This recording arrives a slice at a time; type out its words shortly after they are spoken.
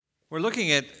We're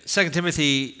looking at 2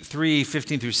 Timothy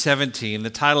 3:15 through 17. The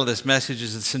title of this message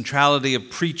is The Centrality of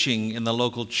Preaching in the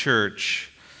Local Church.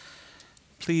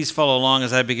 Please follow along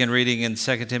as I begin reading in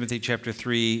 2 Timothy chapter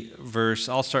 3,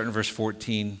 I'll start in verse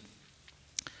 14.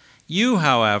 You,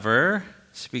 however,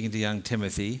 speaking to young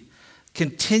Timothy,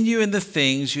 continue in the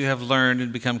things you have learned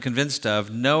and become convinced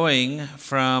of, knowing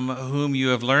from whom you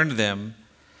have learned them,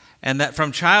 and that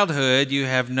from childhood you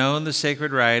have known the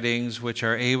sacred writings, which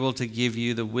are able to give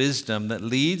you the wisdom that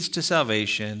leads to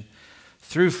salvation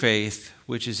through faith,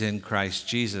 which is in Christ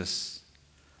Jesus.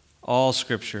 All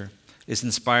Scripture is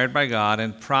inspired by God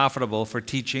and profitable for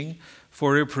teaching,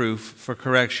 for reproof, for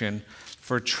correction,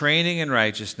 for training in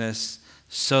righteousness,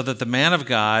 so that the man of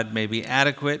God may be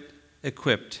adequate,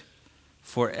 equipped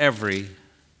for every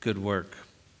good work.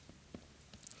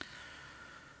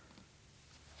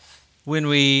 When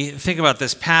we think about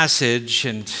this passage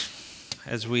and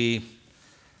as we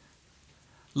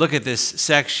look at this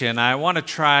section, I want to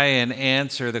try and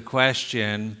answer the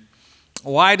question,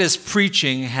 why does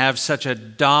preaching have such a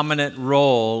dominant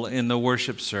role in the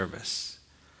worship service?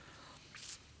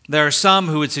 There are some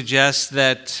who would suggest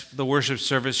that the worship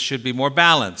service should be more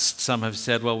balanced. Some have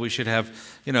said, well, we should have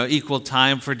equal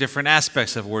time for different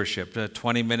aspects of worship,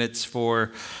 20 minutes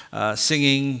for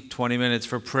singing, 20 minutes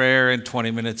for prayer, and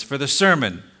 20 minutes for the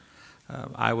sermon.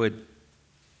 I would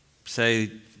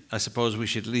say, I suppose we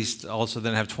should at least also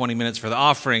then have 20 minutes for the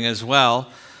offering as well.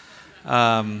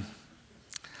 But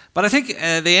I think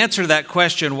the answer to that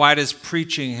question, why does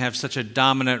preaching have such a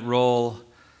dominant role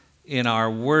in our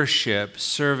worship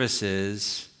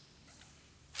services,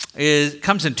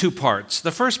 comes in two parts.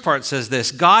 The first part says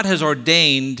this: God has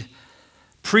ordained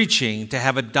preaching to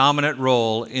have a dominant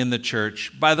role in the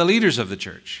church by the leaders of the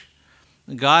church.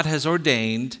 God has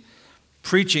ordained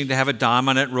preaching to have a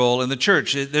dominant role in the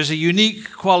church. There's a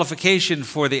unique qualification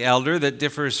for the elder that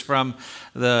differs from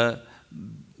the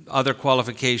other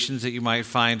qualifications that you might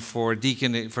find for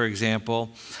deacon, for example.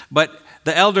 But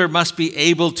the elder must be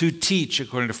able to teach,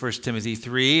 according to 1 Timothy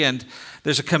 3. And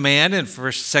there's a command in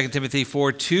 2 Timothy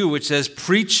 4:2, which says,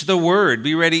 preach the word.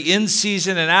 Be ready in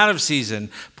season and out of season.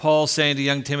 Paul saying to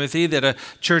young Timothy that a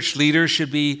church leader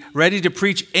should be ready to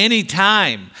preach any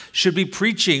time, should be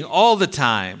preaching all the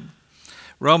time.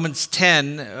 Romans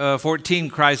 10:14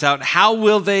 cries out, how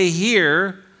will they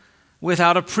hear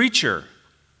without a preacher?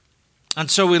 And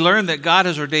so we learn that God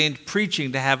has ordained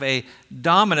preaching to have a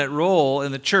dominant role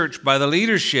in the church by the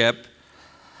leadership.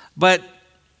 But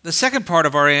the second part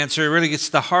of our answer really gets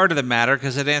to the heart of the matter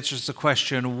because it answers the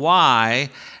question why,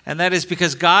 and that is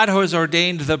because God has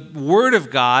ordained the Word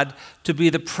of God to be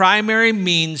the primary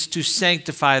means to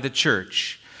sanctify the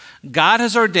church. God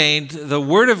has ordained the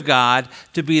Word of God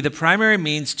to be the primary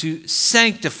means to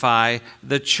sanctify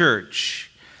the church.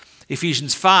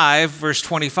 Ephesians 5, verse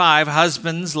 25,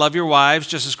 husbands, love your wives,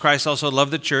 just as Christ also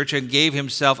loved the church and gave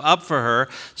himself up for her,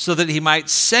 so that he might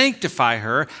sanctify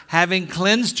her, having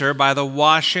cleansed her by the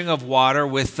washing of water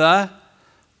with the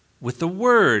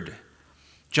word.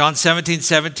 John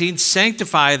 17:17,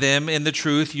 sanctify them in the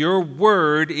truth. Your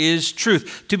word is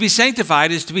truth. To be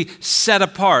sanctified is to be set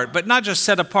apart, but not just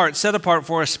set apart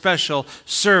for a special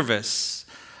service.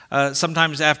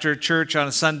 Sometimes after church on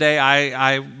a Sunday,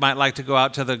 I might like to go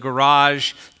out to the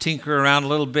garage, tinker around a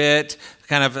little bit,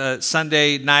 kind of a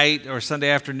Sunday night or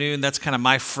Sunday afternoon. That's kind of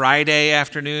my Friday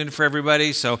afternoon for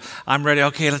everybody. So I'm ready.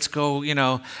 Okay, let's go,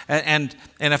 And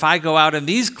if I go out in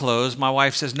these clothes, my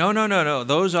wife says, no.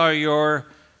 Those are your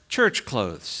church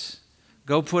clothes.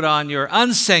 Go put on your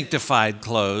unsanctified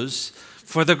clothes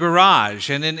for the garage.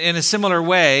 And in a similar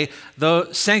way,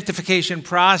 the sanctification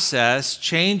process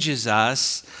changes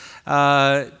us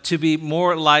to be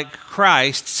more like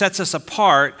Christ, sets us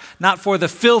apart, not for the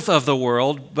filth of the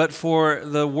world, but for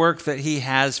the work that he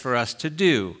has for us to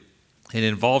do. It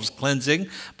involves cleansing,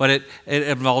 but it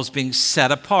involves being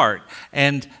set apart.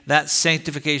 And that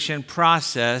sanctification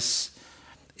process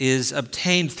is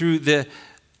obtained through the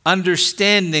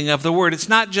understanding of the word. It's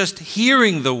not just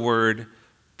hearing the word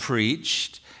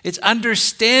preached, it's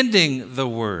understanding the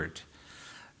word.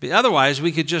 But otherwise,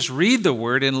 we could just read the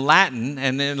word in Latin,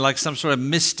 and then like some sort of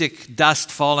mystic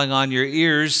dust falling on your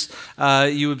ears,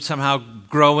 you would somehow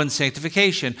grow in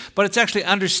sanctification. But it's actually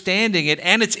understanding it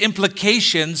and its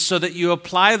implications so that you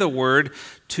apply the word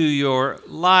to your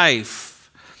life.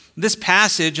 This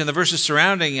passage and the verses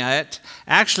surrounding it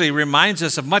actually reminds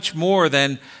us of much more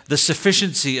than the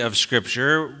sufficiency of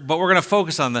Scripture, but we're going to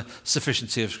focus on the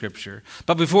sufficiency of Scripture.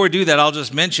 But before we do that, I'll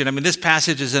just mention, this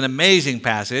passage is an amazing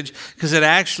passage because it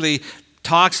actually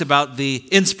talks about the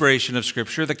inspiration of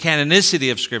Scripture, the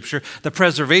canonicity of Scripture, the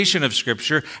preservation of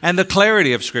Scripture, and the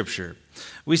clarity of Scripture.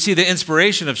 We see the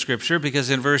inspiration of Scripture because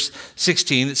in verse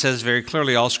 16 it says very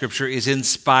clearly all Scripture is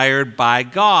inspired by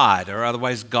God, or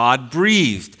otherwise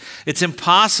God-breathed. It's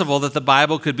impossible that the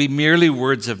Bible could be merely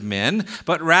words of men,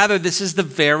 but rather this is the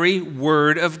very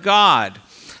Word of God.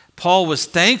 Paul was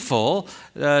thankful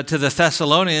to the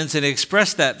Thessalonians, and he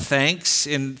expressed that thanks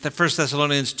in 1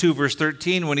 Thessalonians 2, verse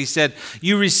 13, when he said,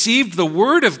 "You received the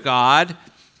Word of God,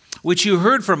 which you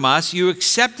heard from us. You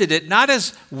accepted it not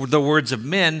as the words of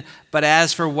men, but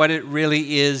as for what it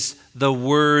really is, the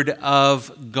Word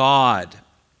of God."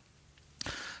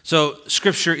 So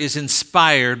Scripture is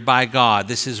inspired by God.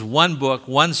 This is one book,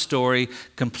 one story,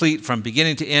 complete from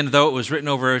beginning to end, though it was written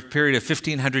over a period of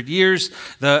 1,500 years,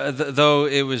 though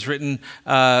it was written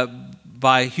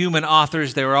by human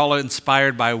authors, they were all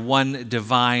inspired by one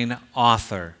divine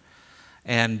author.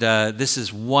 And this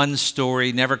is one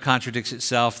story, never contradicts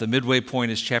itself. The midway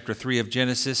point is chapter 3 of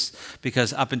Genesis,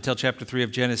 because up until chapter 3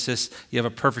 of Genesis, you have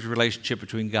a perfect relationship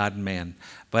between God and man.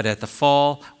 But at the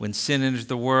fall, when sin enters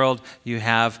the world, you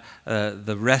have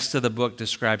the rest of the book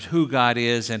describes who God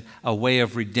is and a way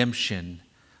of redemption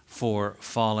for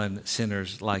fallen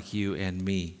sinners like you and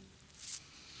me.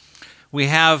 We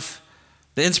have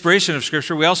the inspiration of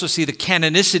Scripture. We also see the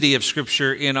canonicity of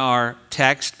Scripture in our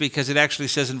text because it actually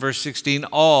says in verse 16,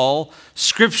 all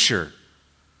Scripture.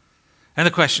 And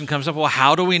the question comes up, well,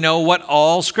 how do we know what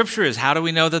all Scripture is? How do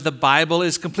we know that the Bible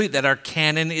is complete, that our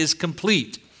canon is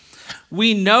complete?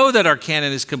 We know that our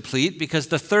canon is complete because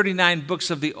the 39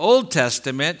 books of the Old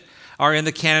Testament are in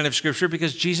the canon of Scripture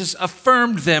because Jesus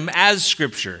affirmed them as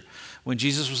Scripture. When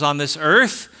Jesus was on this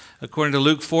earth, according to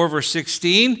Luke 4, verse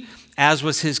 16, as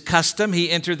was his custom, he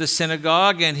entered the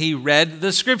synagogue and he read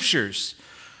the Scriptures.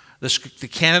 The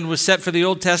canon was set for the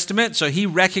Old Testament, so he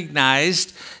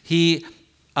recognized, he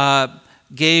affirmed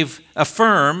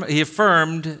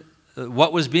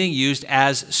what was being used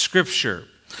as Scripture.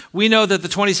 We know that the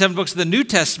 27 books of the New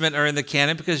Testament are in the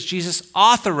canon because Jesus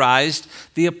authorized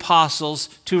the apostles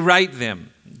to write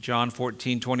them. John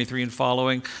 14:23 and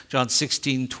following, John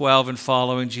 16:12 and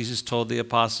following, Jesus told the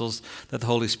apostles that the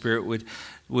Holy Spirit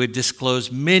would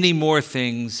disclose many more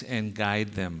things and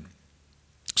guide them.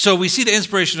 So we see the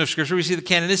inspiration of Scripture. We see the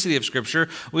canonicity of Scripture.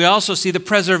 We also see the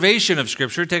preservation of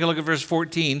Scripture. Take a look at verse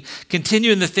 14.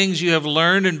 Continue in the things you have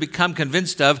learned and become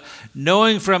convinced of,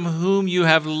 knowing from whom you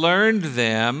have learned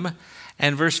them.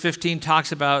 And verse 15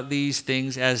 talks about these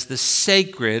things as the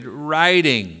sacred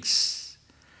writings.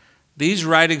 These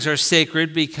writings are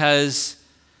sacred because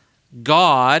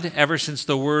God, ever since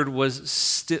the word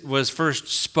was first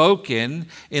spoken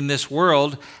in this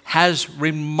world, has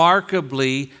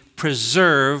remarkably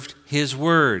preserved his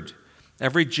word.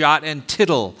 Every jot and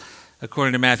tittle,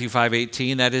 according to Matthew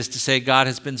 5:18, that is to say, God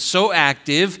has been so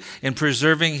active in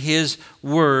preserving his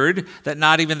word that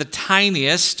not even the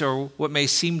tiniest, or what may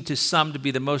seem to some to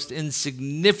be the most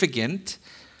insignificant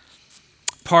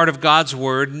part of God's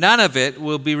word, none of it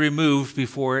will be removed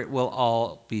before it will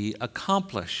all be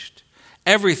accomplished.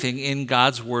 Everything in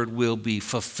God's word will be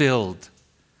fulfilled.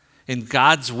 In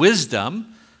God's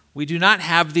wisdom, we do not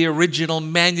have the original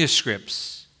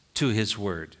manuscripts to his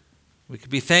word. We could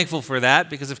be thankful for that,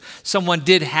 because if someone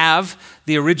did have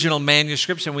the original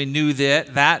manuscripts and we knew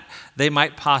that they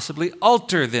might possibly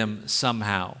alter them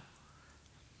somehow.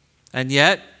 And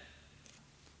yet,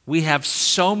 we have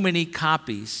so many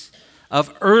copies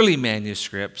of early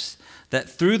manuscripts that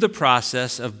through the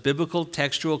process of biblical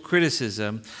textual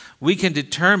criticism, we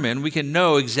can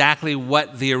know exactly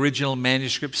what the original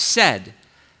manuscript said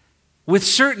with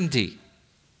certainty.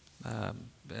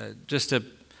 Just a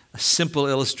simple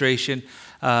illustration.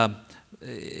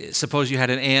 Suppose you had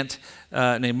an aunt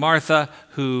named Martha,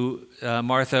 who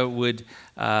Martha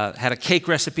had a cake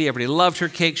recipe. Everybody loved her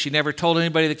cake. She never told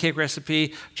anybody the cake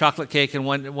recipe, chocolate cake. And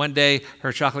one day,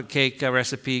 her chocolate cake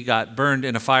recipe got burned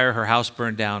in a fire. Her house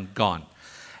burned down, gone.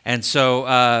 And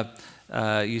so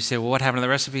you say, well, what happened to the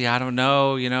recipe? I don't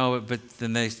know, But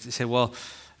then they say, well,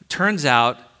 turns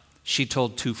out she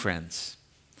told 2 friends.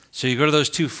 So you go to those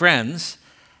 2 friends,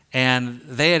 and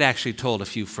they had actually told a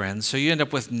few friends. So you end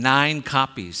up with 9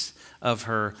 copies of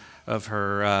her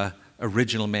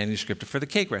original manuscript for the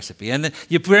cake recipe. And then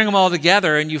you bring them all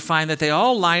together, and you find that they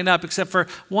all line up, except for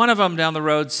one of them down the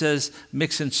road says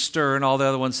mix and stir, and all the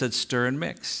other ones said stir and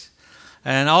mix.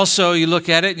 And also you look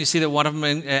at it and you see that one of them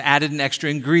added an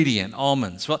extra ingredient,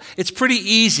 almonds. Well, it's pretty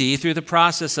easy through the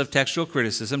process of textual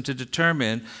criticism to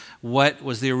determine what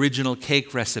was the original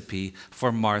cake recipe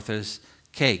for Martha's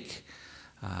cake.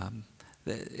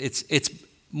 It's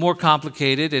more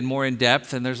complicated and more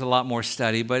in-depth, and there's a lot more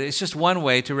study, but it's just one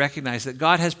way to recognize that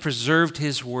God has preserved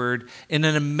his word in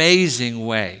an amazing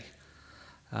way.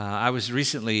 I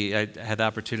had the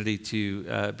opportunity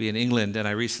to be in England, and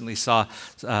I recently saw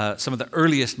some of the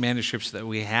earliest manuscripts that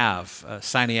we have,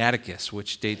 Sinaiticus,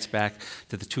 which dates back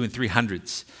to the 200s and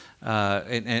 300s.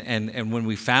 And when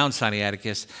we found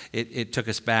Sinaiticus, it took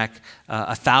us back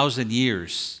 1,000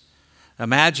 years.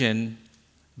 Imagine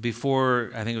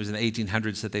before, I think it was in the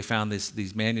 1800s that they found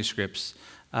these manuscripts,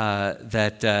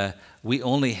 that we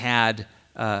only had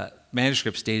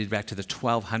manuscripts dated back to the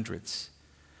 1200s.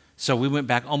 So we went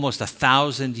back almost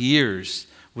 1,000 years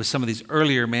with some of these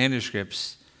earlier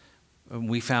manuscripts, and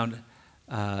we found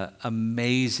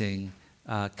amazing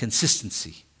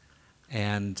consistency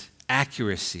and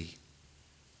accuracy.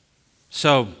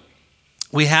 So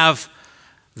we have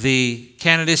the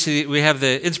canonicity, we have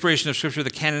the inspiration of Scripture, the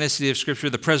canonicity of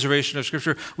Scripture, the preservation of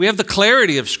Scripture. We have the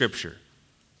clarity of Scripture.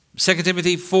 2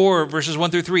 Timothy 4, verses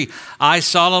 1 through 3. I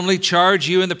solemnly charge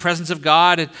you in the presence of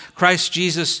God and Christ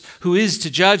Jesus, who is to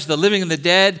judge the living and the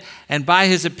dead, and by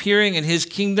his appearing in his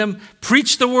kingdom,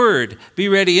 preach the word. Be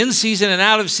ready in season and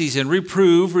out of season.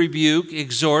 Reprove, rebuke,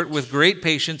 exhort with great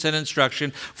patience and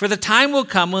instruction. For the time will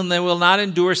come when they will not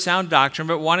endure sound doctrine,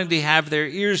 but wanting to have their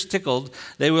ears tickled,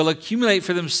 they will accumulate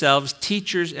for themselves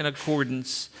teachers in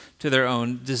accordance to their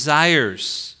own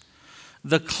desires.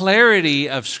 The clarity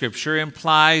of Scripture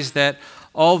implies that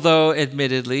although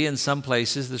admittedly in some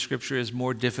places the Scripture is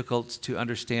more difficult to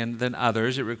understand than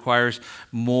others, it requires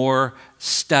more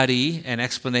study and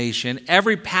explanation,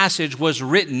 every passage was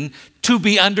written to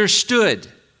be understood.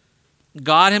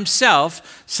 God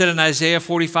himself said in Isaiah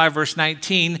 45, verse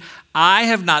 19, I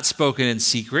have not spoken in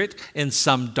secret in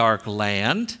some dark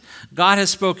land. God has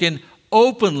spoken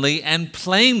openly and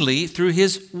plainly through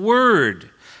his word.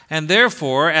 And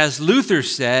therefore, as Luther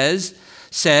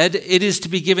said, it is to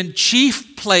be given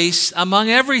chief place among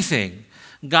everything.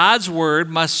 God's word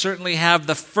must certainly have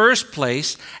the first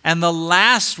place and the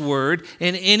last word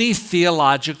in any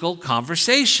theological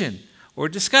conversation or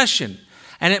discussion.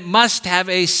 And it must have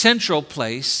a central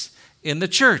place in the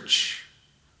church.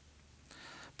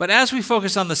 But as we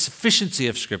focus on the sufficiency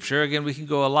of Scripture, again, we can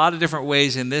go a lot of different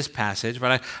ways in this passage,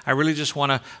 but I really just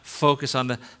want to focus on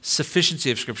the sufficiency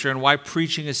of Scripture and why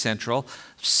preaching is central.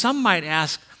 Some might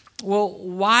ask, well,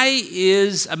 why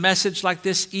is a message like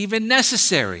this even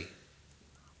necessary?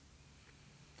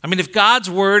 I mean, if God's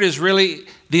word is really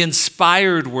the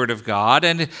inspired word of God,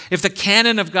 and if the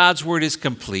canon of God's word is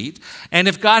complete, and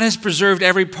if God has preserved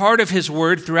every part of his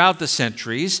word throughout the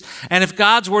centuries, and if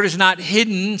God's word is not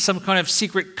hidden, some kind of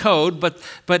secret code, but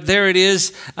there it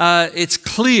is, it's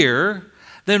clear,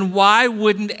 then why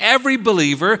wouldn't every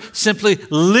believer simply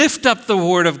lift up the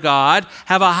word of God,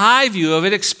 have a high view of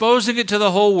it, exposing it to the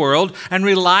whole world, and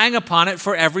relying upon it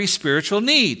for every spiritual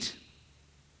need?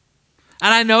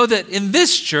 And I know that in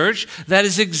this church, that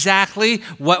is exactly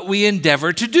what we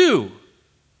endeavor to do.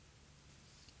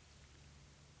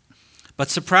 But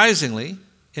surprisingly,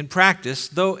 in practice,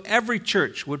 though every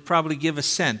church would probably give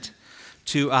assent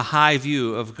to a high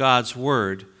view of God's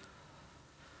word,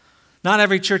 not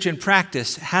every church in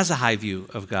practice has a high view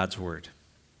of God's word.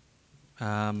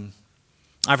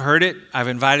 I've heard it. I've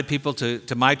invited people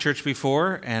to my church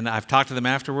before, and I've talked to them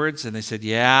afterwards, and they said,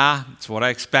 yeah, it's what I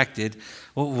expected.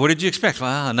 Well, what did you expect?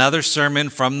 Well, another sermon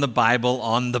from the Bible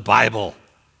on the Bible.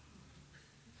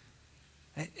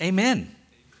 Amen.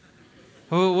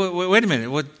 Wait a minute.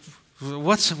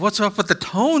 What's up with the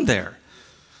tone there?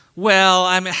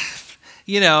 Well,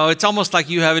 it's almost like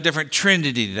you have a different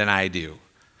Trinity than I do.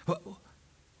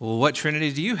 Well, what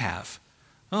Trinity do you have?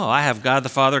 Oh, I have God the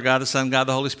Father, God the Son, God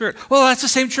the Holy Spirit. Well, that's the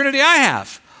same Trinity I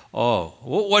have. Oh,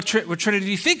 what Trinity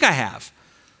do you think I have?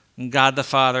 God the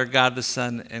Father, God the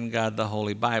Son, and God the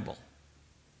Holy Bible.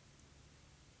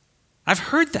 I've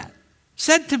heard that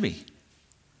said to me.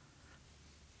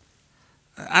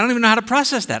 I don't even know how to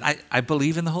process that. I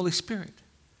believe in the Holy Spirit.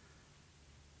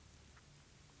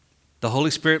 The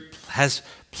Holy Spirit has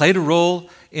played a role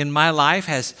in my life,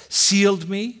 has sealed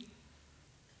me,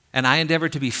 and I endeavor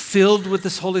to be filled with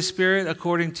this Holy Spirit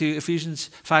according to Ephesians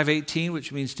 5:18,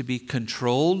 which means to be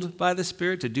controlled by the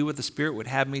Spirit, to do what the Spirit would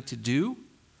have me to do.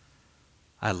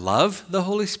 I love the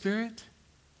Holy Spirit.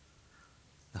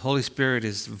 The Holy Spirit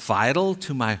is vital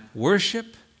to my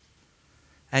worship,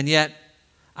 and yet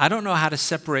I don't know how to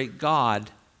separate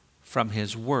God from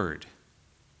his word.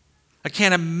 I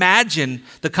can't imagine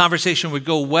the conversation would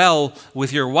go well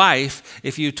with your wife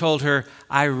if you told her,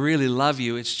 I really love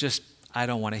you, it's just I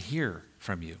don't want to hear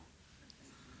from you.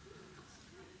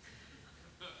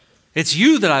 It's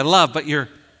you that I love, but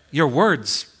your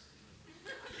words,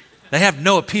 they have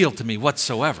no appeal to me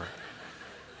whatsoever.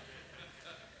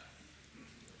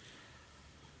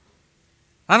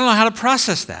 I don't know how to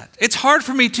process that. It's hard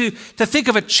for me to think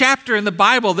of a chapter in the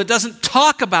Bible that doesn't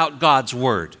talk about God's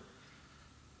word.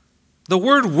 The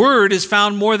word is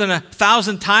found more than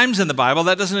 1,000 times in the Bible.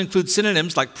 That doesn't include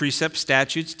synonyms like precepts,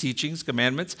 statutes, teachings,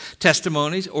 commandments,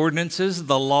 testimonies, ordinances,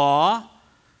 the law,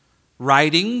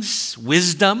 writings,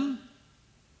 wisdom.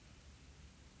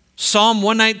 Psalm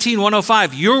 119,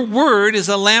 105, your word is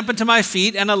a lamp unto my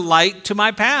feet and a light to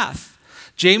my path.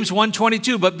 James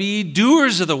 1:22, but be ye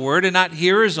doers of the word and not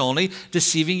hearers only,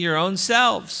 deceiving your own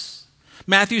selves.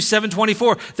 Matthew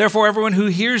 7:24, therefore everyone who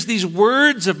hears these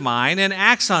words of mine and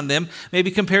acts on them may be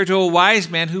compared to a wise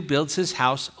man who builds his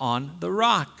house on the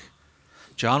rock.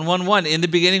 John 1:1, in the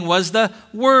beginning was the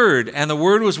Word, and the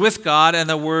Word was with God, and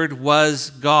the Word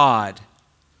was God.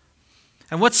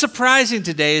 And what's surprising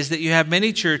today is that you have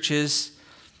many churches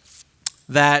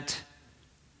that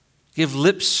give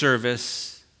lip service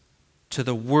to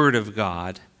the Word of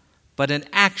God, but in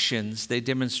actions they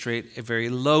demonstrate a very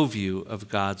low view of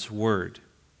God's Word.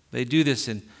 They do this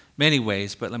in many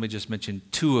ways, but let me just mention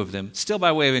two of them, still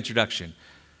by way of introduction.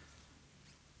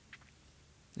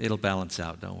 It'll balance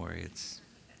out, don't worry.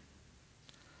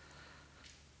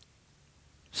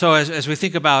 So as we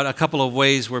think about a couple of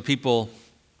ways where people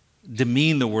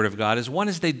demean the Word of God, one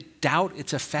is they doubt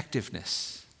its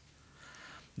effectiveness.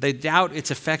 They doubt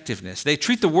its effectiveness. They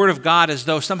treat the Word of God as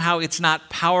though somehow it's not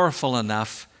powerful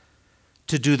enough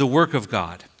to do the work of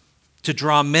God, to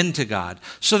draw men to God.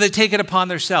 So they take it upon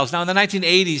themselves. Now, in the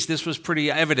 1980s, this was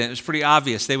pretty evident. It was pretty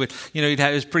obvious. They would,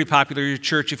 it was pretty popular in your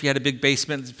church. If you had a big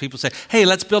basement, people say, hey,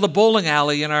 let's build a bowling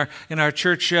alley in our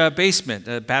church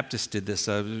basement. Baptists did this.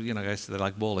 Guys, they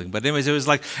like bowling. But anyways, it was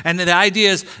like, and the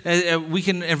idea is we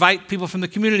can invite people from the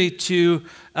community to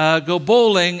go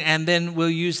bowling, and then we'll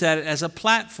use that as a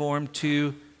platform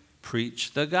to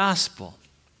preach the gospel.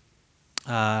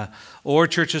 Or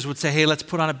churches would say, hey, let's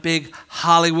put on a big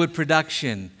Hollywood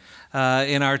production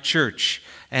in our church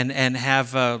and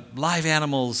have live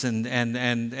animals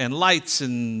and lights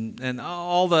and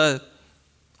all the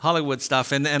Hollywood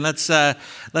stuff. And let's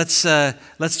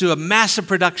do a massive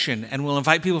production, and we'll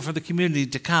invite people from the community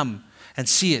to come and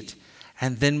see it.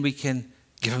 And then we can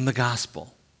give them the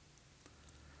gospel.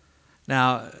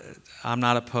 Now, I'm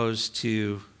not opposed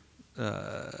to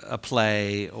a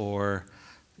play or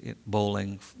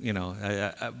bowling,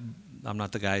 I'm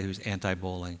not the guy who's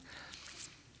anti-bowling.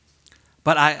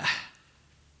 But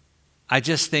I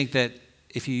just think that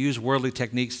if you use worldly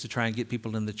techniques to try and get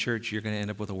people in the church, you're going to end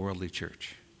up with a worldly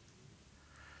church.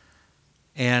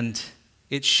 And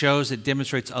it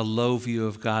demonstrates a low view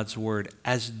of God's word,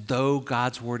 as though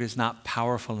God's word is not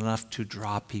powerful enough to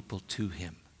draw people to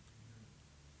him.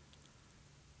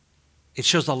 It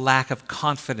shows a lack of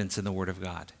confidence in the word of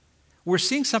God. We're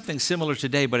seeing something similar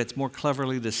today, but it's more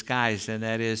cleverly disguised, and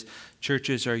that is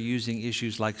churches are using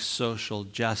issues like social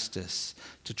justice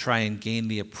to try and gain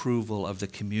the approval of the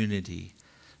community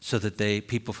so that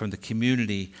people from the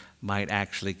community might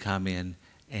actually come in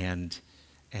and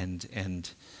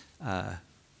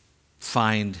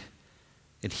find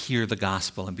and hear the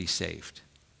gospel and be saved.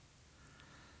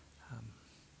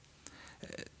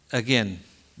 Again,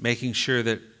 making sure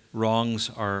that wrongs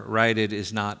are righted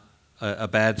is not a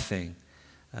bad thing,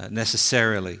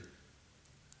 necessarily,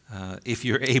 if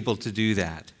you're able to do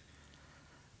that.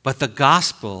 But the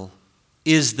gospel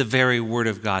is the very word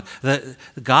of God.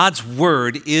 God's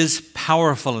word is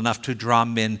powerful enough to draw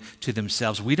men to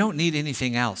themselves. We don't need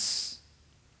anything else.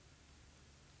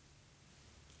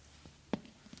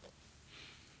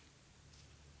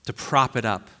 To prop it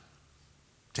up,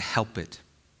 to help it.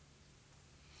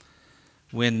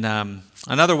 When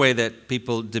another way that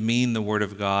people demean the Word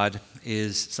of God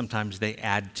is sometimes they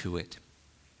add to it.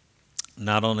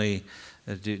 Not only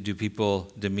do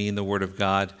people demean the Word of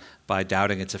God by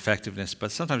doubting its effectiveness,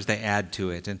 but sometimes they add to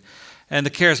it. And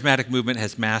the charismatic movement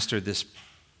has mastered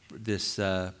this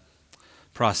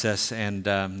process and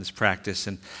this practice.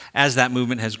 And as that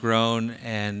movement has grown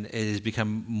and it has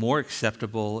become more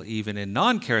acceptable even in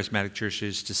non-charismatic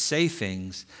churches to say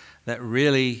things that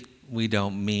really we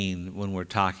don't mean when we're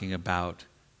talking about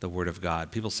the Word of God.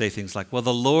 People say things like, well,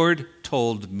 the Lord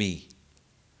told me,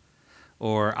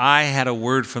 or I had a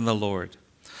word from the Lord,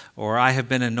 or I have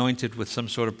been anointed with some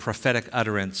sort of prophetic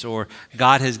utterance, or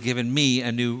God has given me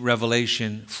a new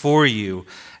revelation for you.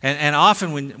 And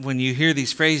often when you hear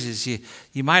these phrases,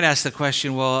 you might ask the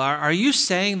question, well, are you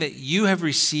saying that you have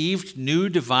received new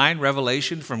divine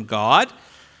revelation from God?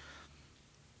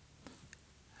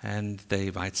 And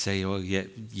they might say, well,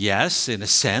 yes, in a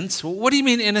sense. Well, what do you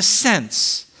mean in a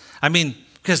sense? I mean,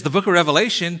 because the book of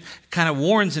Revelation kind of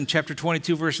warns in chapter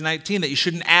 22, verse 19, that you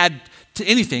shouldn't add to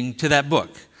anything to that book.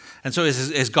 And so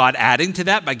is God adding to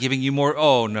that by giving you more?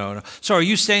 Oh, no. So are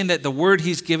you saying that the word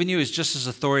he's given you is just as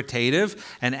authoritative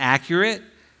and accurate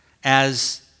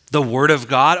as the word of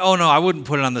God? Oh, no, I wouldn't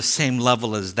put it on the same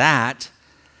level as that.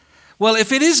 Well,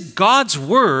 if it is God's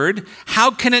word,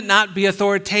 how can it not be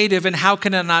authoritative and how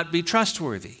can it not be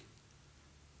trustworthy?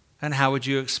 And how would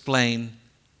you explain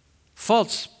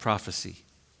false prophecy?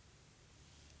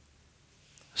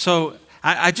 So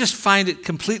I just find it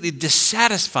completely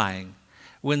dissatisfying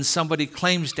when somebody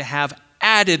claims to have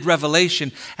added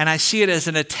revelation, and I see it as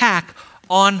an attack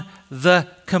on the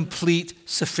complete,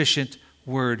 sufficient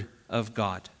Word of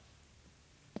God.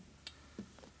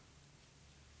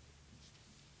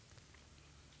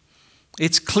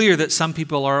 It's clear that some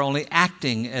people are only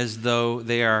acting as though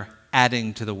they are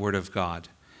adding to the Word of God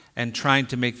and trying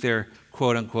to make their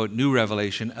quote-unquote new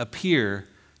revelation appear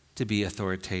to be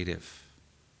authoritative.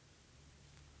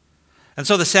 And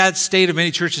so the sad state of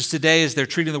many churches today is they're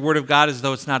treating the Word of God as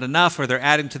though it's not enough, or they're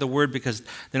adding to the Word because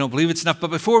they don't believe it's enough.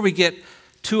 But before we get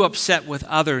too upset with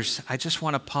others, I just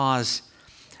want to pause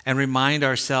and remind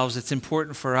ourselves it's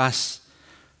important for us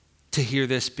to hear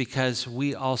this because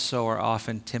we also are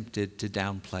often tempted to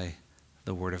downplay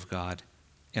the Word of God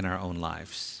in our own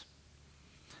lives.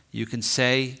 You can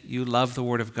say you love the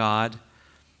Word of God.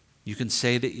 You can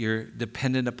say that you're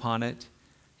dependent upon it.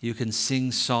 You can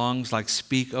sing songs like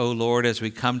 "Speak, O Lord," as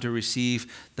we come to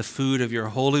receive the food of your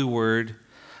holy word.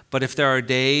 But if there are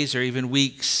days or even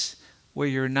weeks where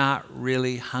you're not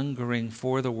really hungering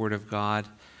for the Word of God,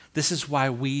 this is why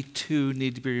we too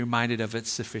need to be reminded of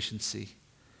its sufficiency.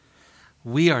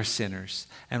 We are sinners,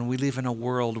 and we live in a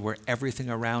world where everything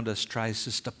around us tries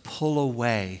just to pull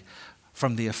away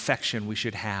from the affection we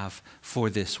should have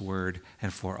for this word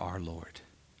and for our Lord.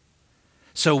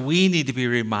 So we need to be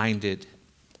reminded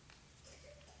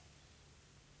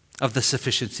of the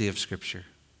sufficiency of Scripture.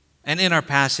 And in our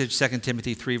passage, 2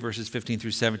 Timothy 3, verses 15 through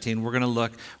 17, we're going to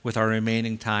look with our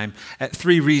remaining time at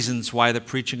 3 reasons why the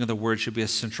preaching of the Word should be a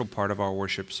central part of our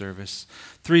worship service.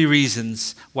 3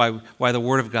 reasons why the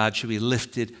Word of God should be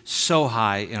lifted so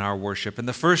high in our worship. And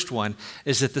the first one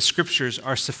is that the Scriptures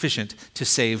are sufficient to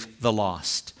save the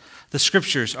lost. The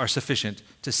Scriptures are sufficient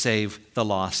to save the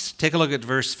lost. Take a look at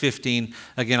verse 15.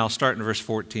 Again, I'll start in verse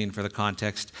 14 for the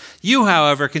context. You,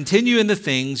 however, continue in the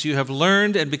things you have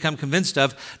learned and become convinced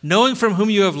of, knowing from whom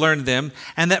you have learned them,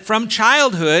 and that from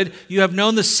childhood you have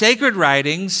known the sacred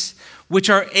writings, which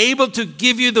are able to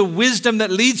give you the wisdom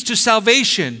that leads to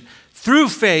salvation through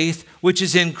faith, which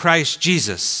is in Christ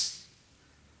Jesus.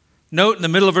 Note in the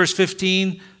middle of verse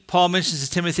 15, Paul mentions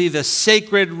to Timothy the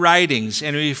sacred writings,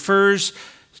 and he refers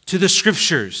to the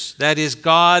Scriptures, that is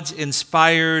God's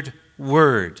inspired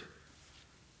Word.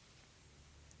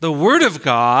 The Word of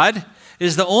God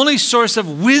is the only source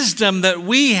of wisdom that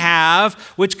we have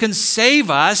which can save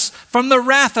us from the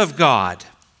wrath of God.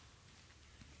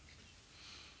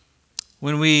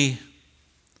 When we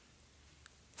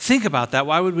think about that,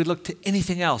 why would we look to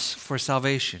anything else for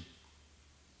salvation?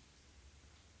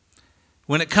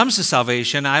 When it comes to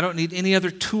salvation, I don't need any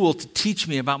other tool to teach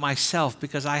me about myself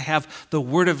because I have the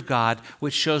Word of God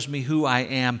which shows me who I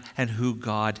am and who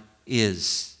God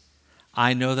is.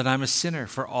 I know that I'm a sinner,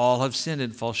 for all have sinned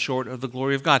and fall short of the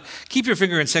glory of God. Keep your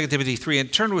finger in 2 Timothy 3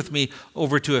 and turn with me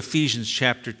over to Ephesians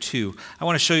chapter 2. I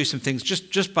want to show you some things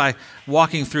just by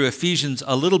walking through Ephesians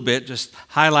a little bit, just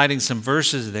highlighting some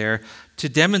verses there to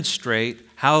demonstrate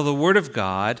how the Word of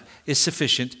God is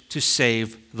sufficient to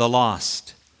save the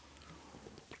lost.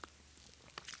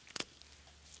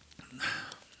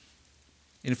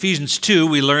 In Ephesians 2,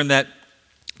 we learn that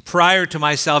prior to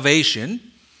my salvation,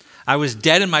 I was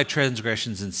dead in my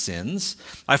transgressions and sins.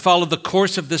 I followed the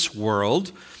course of this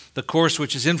world, the course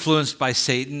which is influenced by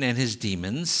Satan and his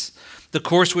demons. The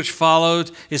course which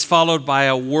is followed by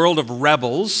a world of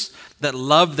rebels that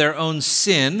love their own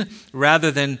sin rather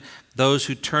than those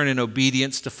who turn in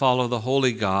obedience to follow the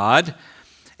holy God.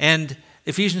 And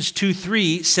Ephesians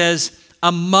 2:3 says,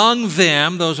 among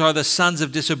them, those are the sons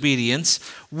of disobedience,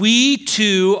 we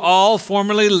too all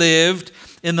formerly lived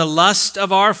in the lust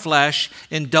of our flesh,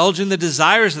 indulging the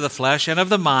desires of the flesh and of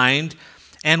the mind,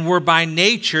 and were by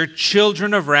nature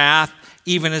children of wrath,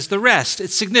 even as the rest.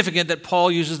 It's significant that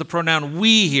Paul uses the pronoun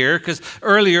we here, because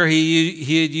earlier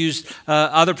he had used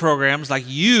other programs like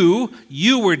you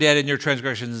were dead in your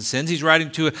transgressions and sins. He's writing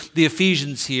to the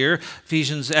Ephesians here.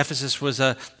 Ephesus was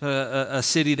a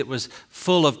city that was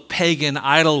full of pagan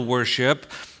idol worship.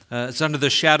 It's under the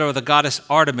shadow of the goddess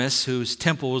Artemis, whose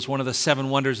temple was one of the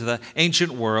 7 wonders of the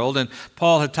ancient world. And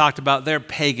Paul had talked about their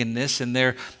paganness and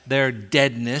their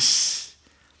deadness.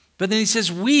 But then he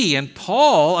says we, and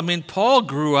Paul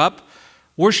grew up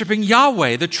worshiping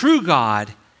Yahweh, the true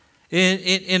God.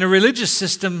 in a religious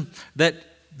system that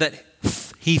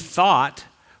he thought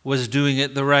was doing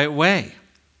it the right way.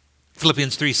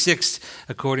 Philippians 3:6,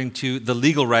 according to the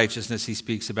legal righteousness he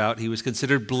speaks about, he was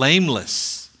considered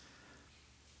blameless.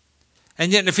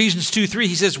 And yet in Ephesians 2:3,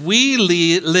 he says, we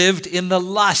lived in the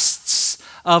lusts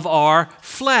of our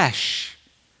flesh,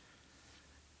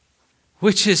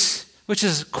 which is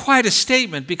quite a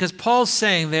statement, because Paul's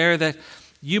saying there that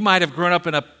you might have grown up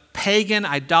in a pagan,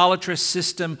 idolatrous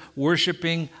system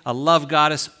worshiping a love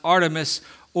goddess, Artemis,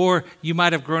 or you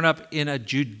might have grown up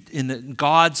in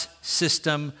God's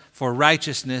system for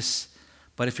righteousness,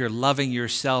 but if you're loving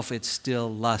yourself, it's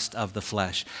still lust of the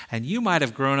flesh. And you might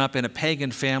have grown up in a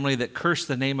pagan family that cursed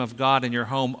the name of God in your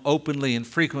home openly and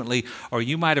frequently, or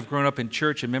you might have grown up in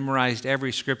church and memorized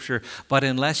every scripture, but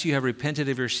unless you have repented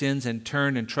of your sins and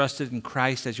turned and trusted in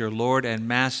Christ as your Lord and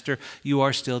Master, you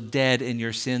are still dead in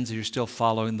your sins and you're still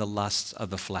following the lusts of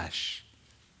the flesh.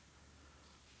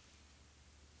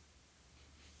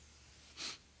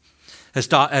 As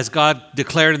God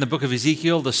declared in the book of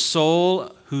Ezekiel, the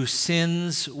soul who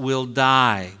sins will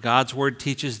die. God's word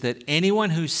teaches that anyone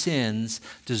who sins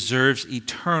deserves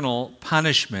eternal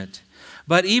punishment.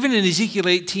 But even in Ezekiel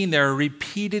 18, there are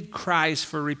repeated cries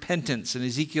for repentance. In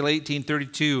Ezekiel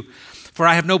 18:32, for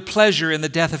I have no pleasure in the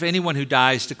death of anyone who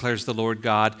dies, declares the Lord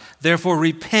God. Therefore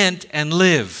repent and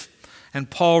live. And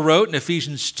Paul wrote in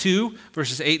Ephesians 2,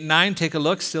 verses 8 and 9, take a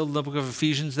look, still in the book of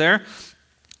Ephesians there.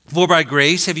 For by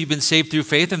grace have you been saved through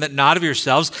faith, and that not of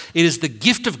yourselves. It is the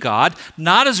gift of God,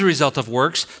 not as a result of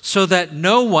works, so that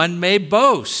no one may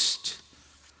boast.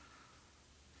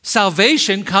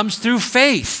 Salvation comes through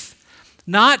faith,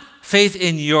 not faith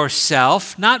in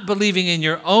yourself, not believing in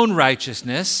your own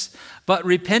righteousness, but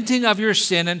repenting of your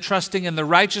sin and trusting in the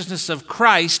righteousness of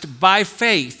Christ by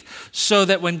faith, so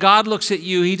that when God looks at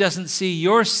you, he doesn't see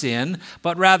your sin,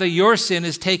 but rather your sin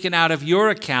is taken out of your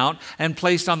account and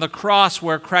placed on the cross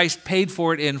where Christ paid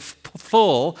for it in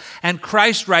full, and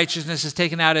Christ's righteousness is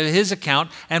taken out of his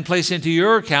account and placed into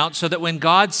your account, so that when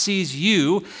God sees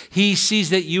you, he sees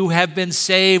that you have been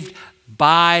saved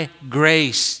by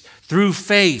grace through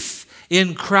faith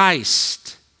in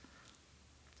Christ.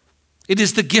 It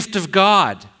is the gift of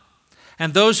God.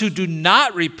 And those who do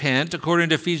not repent, according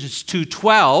to Ephesians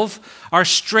 2:12, are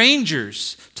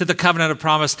strangers to the covenant of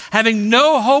promise, having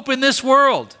no hope in this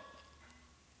world.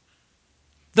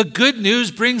 The good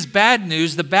news brings bad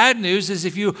news. The bad news is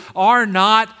if you are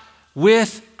not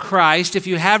with Christ, if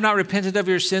you have not repented of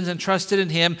your sins and trusted in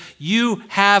him, you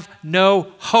have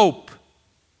no hope.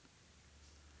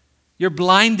 You're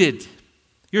blinded.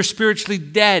 You're spiritually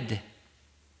dead.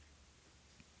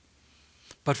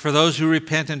 But for those who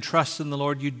repent and trust in the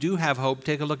Lord, you do have hope.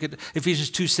 Take a look at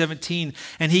Ephesians 2:17.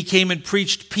 And he came and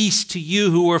preached peace to you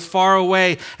who were far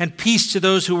away, and peace to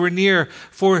those who were near.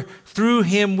 For through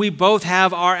him we both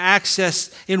have our access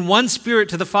in one spirit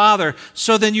to the Father.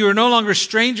 So then you are no longer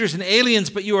strangers and aliens,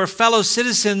 but you are fellow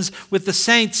citizens with the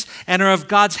saints and are of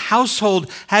God's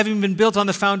household, having been built on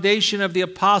the foundation of the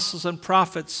apostles and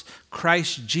prophets,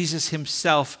 Christ Jesus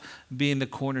himself being the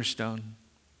cornerstone.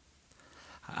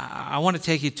 I want to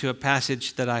take you to a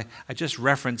passage that I just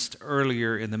referenced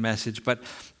earlier in the message, but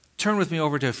turn with me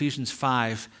over to Ephesians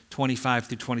 5:25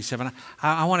 through 27.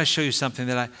 I want to show you something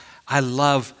that I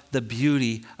love the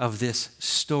beauty of this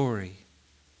story.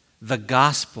 The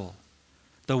gospel,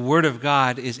 the word of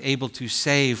God is able to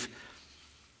save.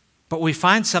 But we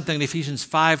find something in Ephesians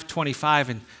 5:25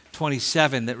 and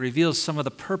 27 that reveals some of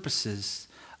the purposes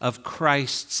of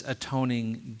Christ's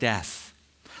atoning death.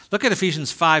 Look at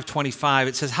Ephesians 5:25.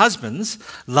 It says, husbands,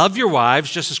 love your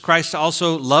wives just as Christ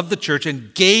also loved the church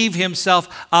and gave himself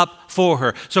up for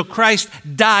her. So Christ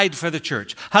died for the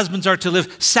church. Husbands are to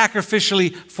live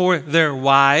sacrificially for their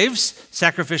wives,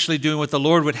 sacrificially doing what the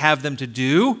Lord would have them to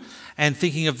do and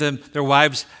thinking of their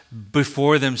wives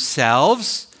before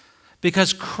themselves,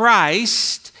 because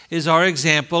Christ is our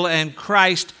example and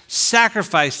Christ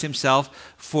sacrificed himself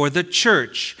for the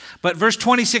church. But verse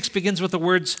 26 begins with the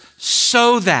words,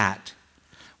 so that,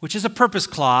 which is a purpose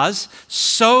clause,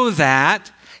 so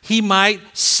that he might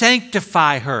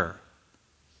sanctify her.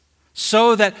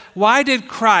 So that, why did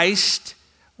Christ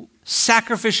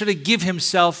sacrificially give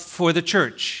himself for the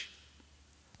church?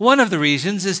 One of the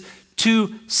reasons is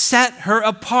to set her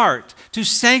apart, to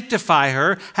sanctify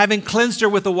her, having cleansed her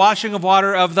with the washing of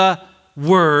water of the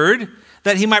word,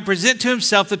 that he might present to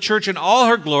himself the church in all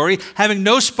her glory, having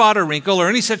no spot or wrinkle or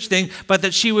any such thing, but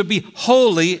that she would be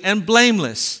holy and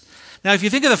blameless. Now, if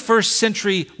you think of the first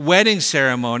century wedding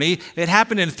ceremony, it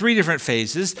happened in 3 different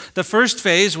phases. The first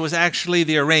phase was actually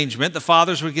the arrangement. The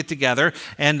fathers would get together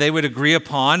and they would agree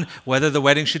upon whether the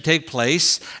wedding should take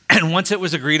place. And once it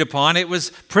was agreed upon, it was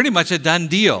pretty much a done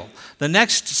deal. The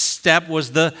next step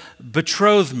was the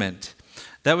betrothment.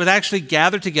 That would actually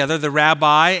gather together the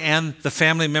rabbi and the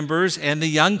family members and the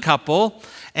young couple,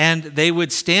 and they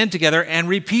would stand together and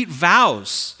repeat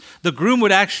vows. The groom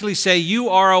would actually say, "You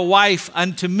are a wife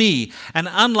unto me." And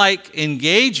unlike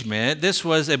engagement, this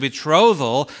was a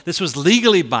betrothal. This was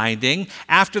legally binding.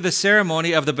 After the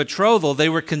ceremony of the betrothal, they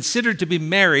were considered to be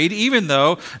married, even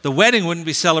though the wedding wouldn't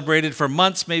be celebrated for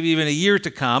months, maybe even a year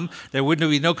to come. There wouldn't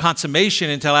be no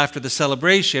consummation until after the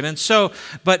celebration. And so,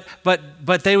 but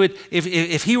they would,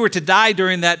 if he were to die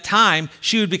during that time,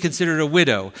 she would be considered a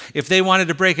widow. If they wanted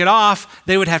to break it off,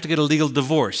 they would have to get a legal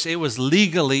divorce. It was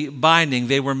legally binding.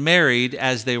 They were married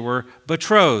as they were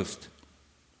betrothed.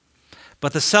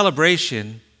 But the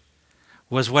celebration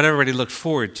was what everybody looked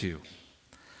forward to.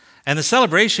 And the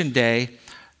celebration day,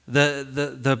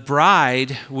 the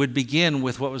bride would begin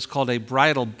with what was called a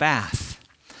bridal bath.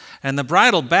 And the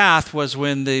bridal bath was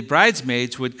when the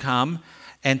bridesmaids would come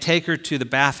and take her to the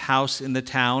bathhouse in the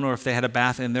town, or if they had a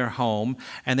bath in their home,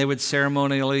 and they would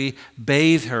ceremonially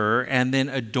bathe her and then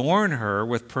adorn her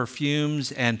with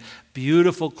perfumes and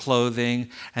beautiful clothing,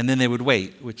 and then they would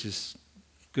wait, which is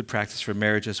good practice for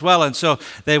marriage as well. And so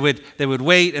they would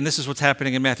wait, and this is what's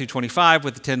happening in Matthew 25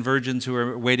 with the 10 virgins who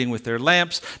are waiting with their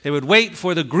lamps. They would wait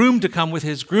for the groom to come with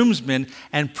his groomsmen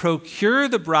and procure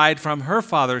the bride from her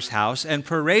father's house and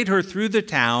parade her through the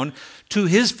town to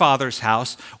his father's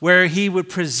house, where he would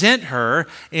present her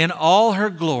in all her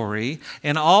glory,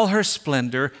 in all her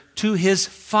splendor, to his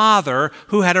father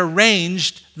who had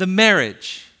arranged the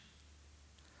marriage.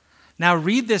 Now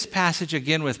read this passage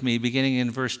again with me, beginning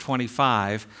in verse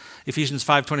 25, Ephesians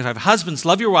 5:25. Husbands,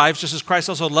 love your wives, just as Christ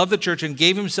also loved the church and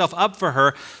gave himself up for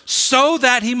her, so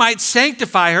that he might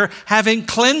sanctify her, having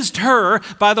cleansed her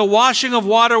by the washing of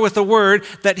water with the word,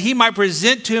 that he might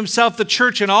present to himself the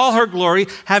church in all her glory,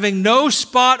 having no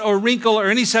spot or wrinkle or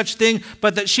any such thing,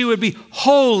 but that she would be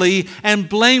holy and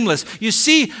blameless. You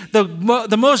see,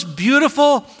 the most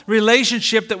beautiful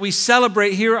relationship that we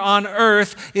celebrate here on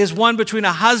earth is one between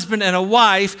a husband and a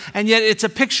wife, and yet it's a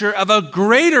picture of a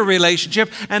greater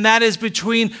relationship, and that is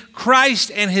between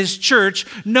Christ and his church.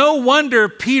 No wonder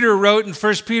Peter wrote in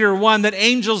 1 Peter 1 that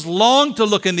angels long to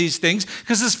look in these things,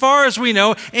 because as far as we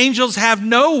know, angels have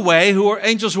no way,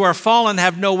 angels who are fallen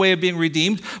have no way of being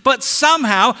redeemed, but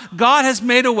somehow God has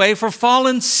made a way for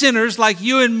fallen sinners like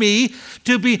you and me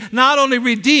to be not only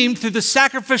redeemed through the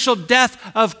sacrificial death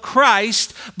of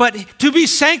Christ, but to be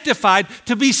sanctified,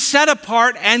 to be set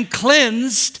apart and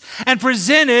cleansed and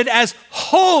presented as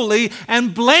holy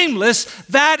and blameless.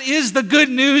 That is the good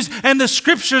news, and the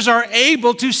scriptures are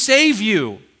able to save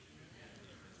you.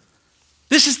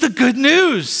 This is the good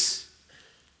news.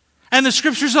 And the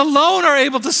scriptures alone are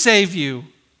able to save you.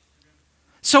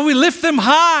 So we lift them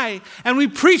high and we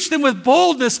preach them with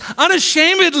boldness,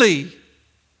 unashamedly.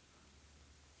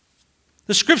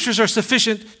 The scriptures are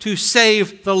sufficient to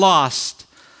save the lost.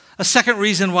 A second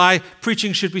reason why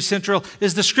preaching should be central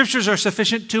is the scriptures are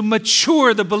sufficient to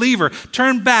mature the believer.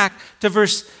 Turn back to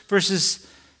verses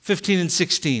 15 and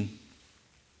 16.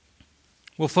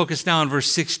 We'll focus now on verse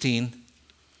 16,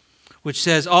 which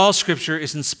says, all scripture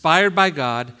is inspired by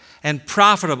God and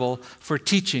profitable for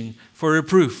teaching, for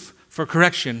reproof, for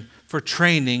correction, for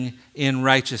training in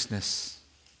righteousness.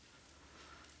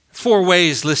 4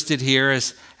 ways listed here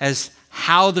as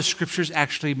how the scriptures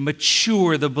actually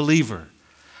mature the believer,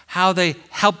 how they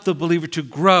help the believer to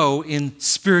grow in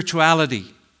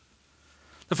spirituality.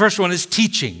 The first one is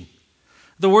teaching.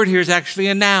 The word here is actually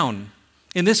a noun.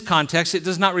 In this context, it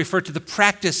does not refer to the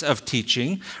practice of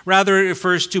teaching. Rather, it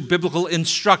refers to biblical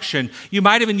instruction. You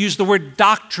might even use the word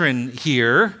doctrine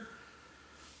here.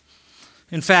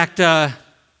 In fact,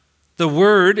 the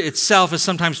word itself is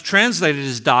sometimes translated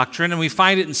as doctrine, and we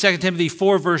find it in 2 Timothy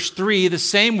 4, verse 3, the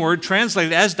same word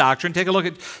translated as doctrine. Take a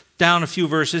look down a few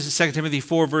verses, 2 Timothy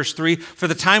 4, verse 3. For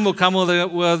the time will come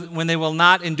when they will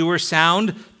not endure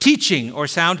sound teaching or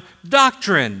sound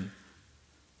doctrine.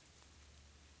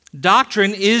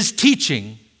 Doctrine is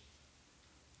teaching,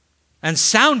 and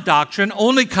sound doctrine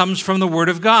only comes from the Word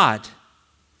of God.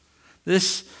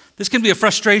 This can be a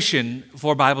frustration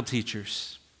for Bible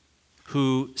teachers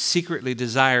who secretly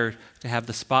desire to have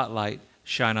the spotlight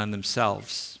shine on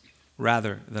themselves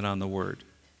rather than on the Word.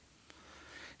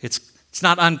 It's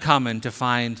not uncommon to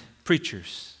find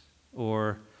preachers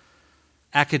or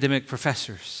academic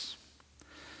professors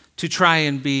to try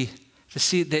and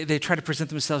they try to present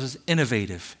themselves as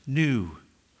innovative, new,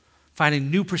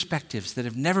 finding new perspectives that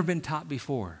have never been taught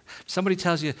before. If somebody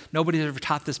tells you nobody's ever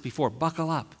taught this before, buckle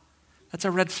up. That's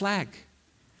a red flag.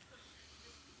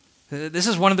 This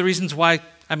is one of the reasons why,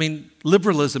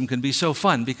 liberalism can be so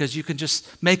fun, because you can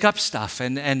just make up stuff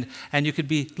and you could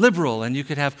be liberal and you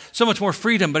could have so much more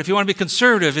freedom. But if you want to be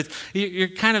conservative, you're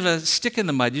kind of a stick in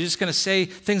the mud. You're just going to say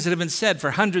things that have been said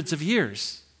for hundreds of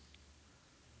years.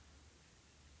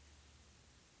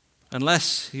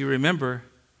 Unless you remember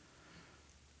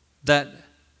that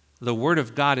the Word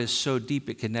of God is so deep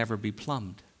it can never be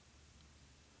plumbed.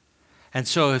 And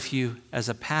so if you, as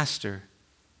a pastor,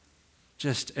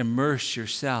 just immerse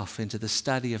yourself into the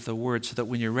study of the Word so that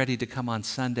when you're ready to come on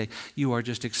Sunday, you are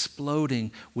just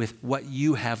exploding with what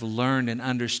you have learned and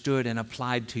understood and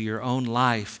applied to your own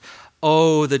life.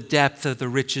 Oh, the depth of the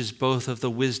riches both of the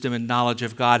wisdom and knowledge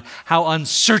of God. How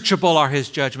unsearchable are His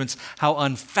judgments. How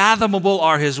unfathomable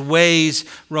are His ways.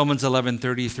 Romans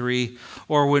 11:33.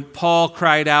 Or when Paul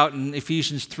cried out in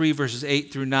Ephesians 3 verses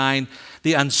 8 through 9,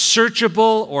 the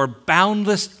unsearchable or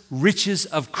boundless riches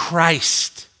of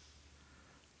Christ.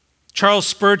 Charles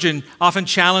Spurgeon often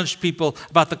challenged people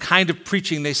about the kind of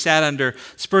preaching they sat under.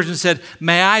 Spurgeon said,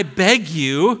 "May I beg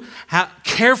you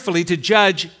carefully to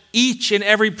judge each and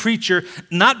every preacher,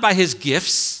 not by his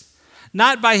gifts,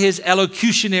 not by his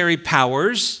elocutionary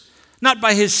powers, not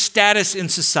by his status in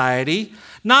society,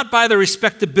 not by the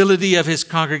respectability of his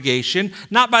congregation,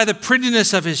 not by the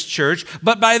prettiness of his church,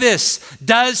 but by this: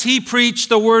 does he preach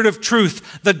the word of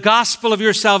truth, the gospel of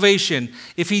your salvation?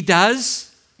 If he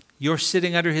does, your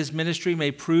sitting under his ministry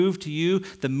may prove to you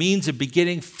the means of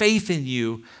begetting faith in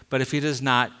you, but if he does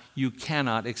not, you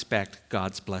cannot expect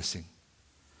God's blessing."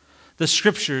 The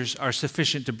Scriptures are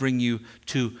sufficient to bring you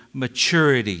to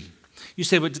maturity. You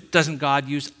say, but doesn't God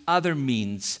use other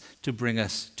means to bring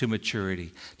us to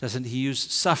maturity? Doesn't He use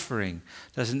suffering?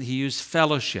 Doesn't He use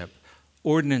fellowship,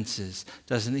 ordinances?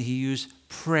 Doesn't He use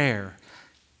prayer?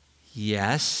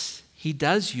 Yes, He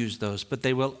does use those, but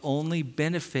they will only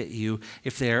benefit you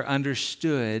if they are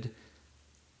understood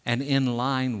and in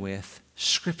line with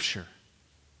Scripture.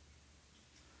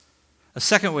 A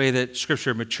second way that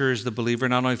Scripture matures the believer,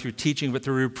 not only through teaching, but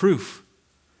through reproof.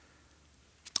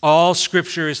 All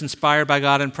Scripture is inspired by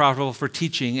God and profitable for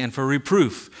teaching and for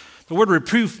reproof. The word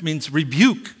reproof means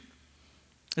rebuke.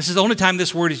 This is the only time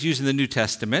this word is used in the New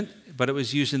Testament, but it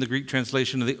was used in the Greek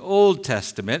translation of the Old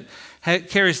Testament. It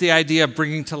carries the idea of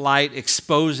bringing to light,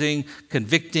 exposing,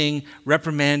 convicting,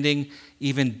 reprimanding,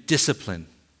 even discipline.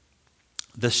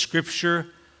 The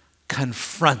Scripture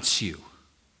confronts you.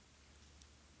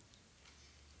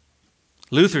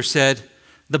 Luther said,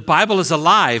 "The Bible is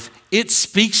alive. It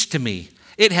speaks to me.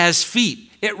 It has feet.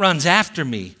 It runs after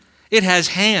me. It has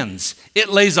hands. It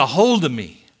lays a hold of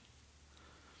me."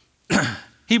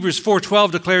 Hebrews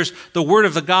 4:12 declares the word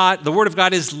of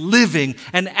God is living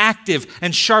and active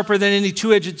and sharper than any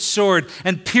two-edged sword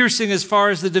and piercing as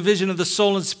far as the division of the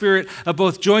soul and spirit, of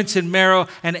both joints and marrow,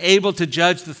 and able to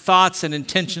judge the thoughts and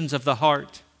intentions of the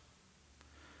heart.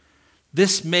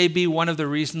 This may be one of the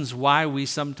reasons why we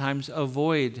sometimes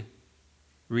avoid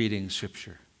reading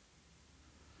Scripture.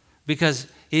 Because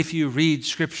if you read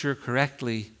Scripture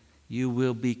correctly, you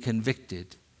will be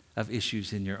convicted of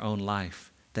issues in your own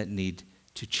life that need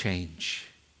to change.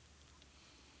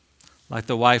 Like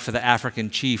the wife of the African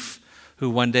chief who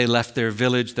one day left their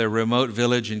village, their remote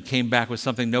village, and came back with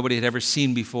something nobody had ever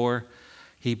seen before.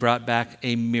 He brought back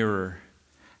a mirror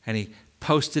and he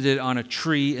posted it on a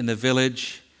tree in the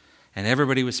village. And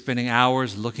everybody was spending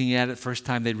hours looking at it. First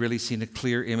time they'd really seen a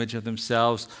clear image of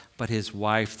themselves. But his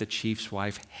wife, the chief's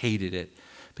wife, hated it.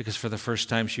 Because for the first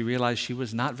time she realized she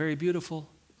was not very beautiful.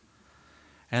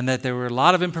 And that there were a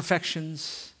lot of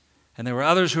imperfections. And there were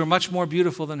others who were much more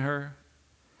beautiful than her.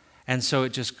 And so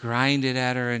it just grinded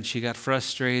at her and she got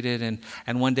frustrated.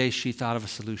 And one day she thought of a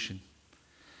solution.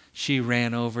 She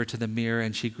ran over to the mirror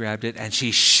and she grabbed it and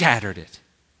she shattered it.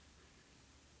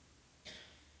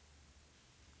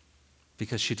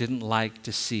 Because she didn't like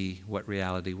to see what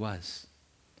reality was.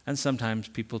 And sometimes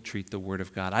people treat the Word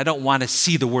of God. I don't want to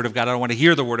see the Word of God. I don't want to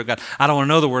hear the Word of God. I don't want to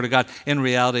know the Word of God. In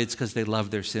reality, it's because they love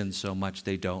their sin so much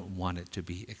they don't want it to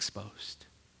be exposed.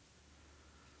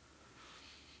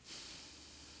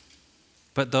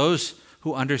 But those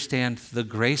who understand the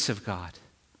grace of God,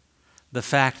 the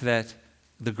fact that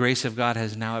the grace of God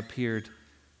has now appeared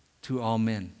to all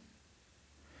men,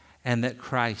 and that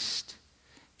Christ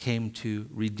came to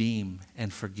redeem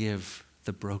and forgive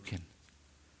the broken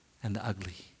and the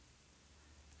ugly,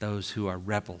 those who are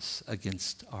rebels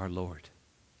against our Lord,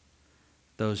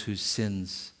 those whose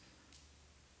sins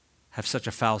have such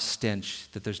a foul stench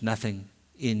that there's nothing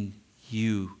in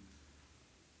you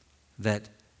that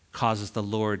causes the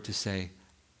Lord to say,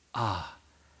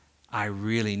 I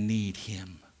really need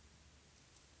him.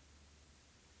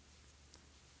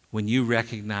 When you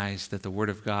recognize that the Word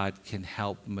of God can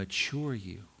help mature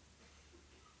you,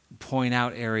 point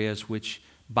out areas which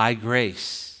by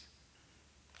grace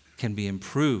can be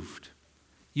improved,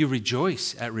 you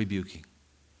rejoice at rebuking.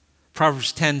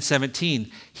 Proverbs 10:17,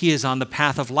 he is on the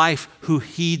path of life who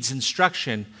heeds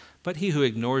instruction, but he who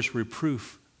ignores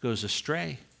reproof goes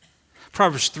astray.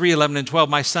 Proverbs 3:11 and 12,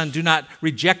 my son, do not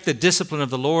reject the discipline of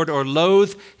the Lord or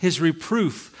loathe his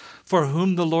reproof. For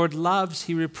whom the Lord loves,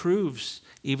 he reproves,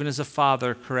 even as a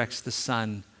father corrects the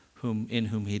son in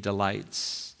whom he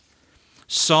delights.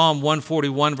 Psalm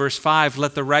 141 verse 5,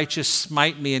 let the righteous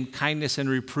smite me in kindness and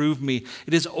reprove me.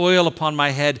 It is oil upon my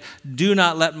head. Do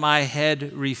not let my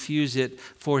head refuse it,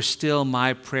 for still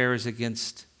my prayer is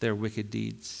against their wicked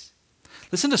deeds.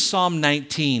 Listen to Psalm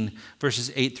 19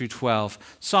 verses 8 through 12.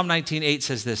 Psalm 19:8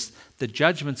 says this, the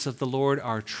judgments of the Lord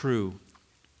are true.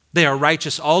 They are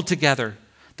righteous altogether.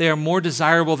 They are more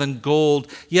desirable than gold,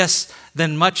 yes,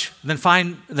 than much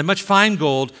fine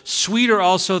gold, sweeter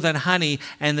also than honey,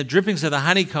 and the drippings of the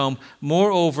honeycomb.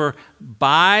 Moreover,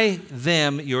 by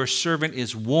them your servant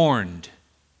is warned.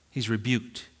 He's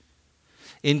rebuked.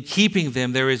 In keeping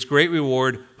them there is great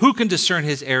reward. Who can discern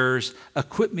his errors?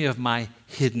 Acquit me of my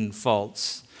hidden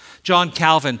faults. John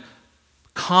Calvin,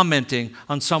 commenting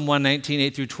on Psalm 119,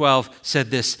 8 through 12, said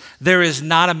this, there is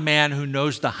not a man who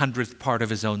knows the 100th part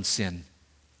of his own sin.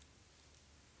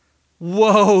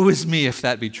 Woe is me if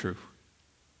that be true.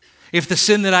 If the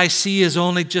sin that I see is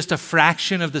only just a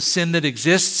fraction of the sin that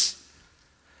exists,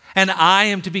 and I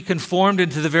am to be conformed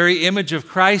into the very image of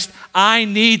Christ, I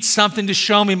need something to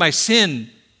show me my sin.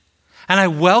 And I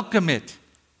welcome it.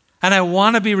 And I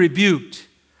want to be rebuked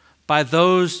by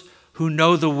those who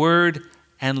know the Word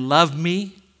and love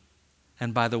me,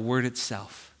 and by the Word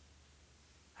itself.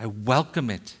 I welcome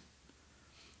it.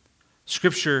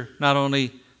 Scripture not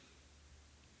only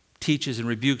teaches and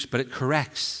rebukes, but it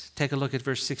corrects. Take a look at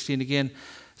verse 16 again.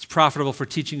 It's profitable for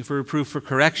teaching, for reproof, for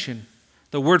correction.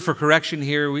 The word for correction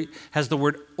here has the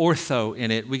word ortho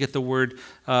in it. We get the word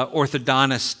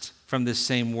orthodontist from this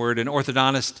same word. An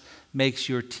orthodontist makes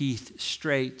your teeth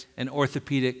straight. An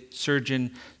orthopedic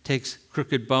surgeon takes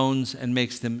crooked bones and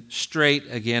makes them straight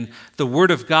again. The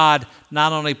Word of God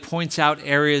not only points out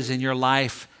areas in your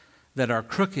life that are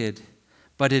crooked,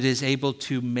 but it is able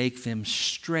to make them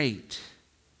straight.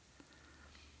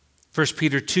 1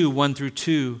 Peter 2, 1 through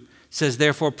 2 says,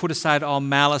 therefore put aside all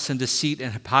malice and deceit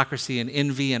and hypocrisy and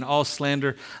envy and all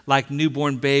slander like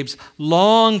newborn babes.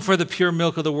 Long for the pure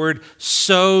milk of the word,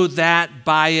 so that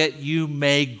by it you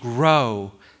may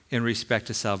grow in respect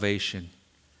to salvation.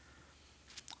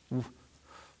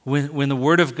 When the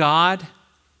Word of God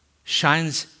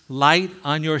shines light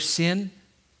on your sin,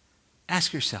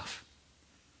 ask yourself,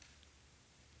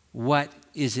 what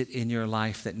is it in your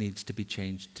life that needs to be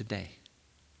changed today?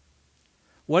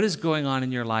 What is going on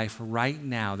in your life right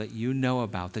now that you know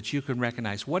about, that you can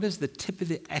recognize? What is the tip of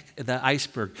the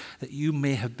iceberg that you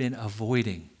may have been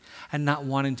avoiding and not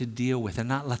wanting to deal with and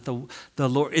not let the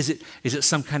Lord? Is it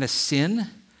some kind of sin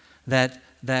that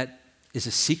is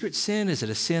a secret sin? Is it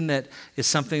a sin that is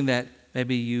something that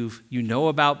maybe you know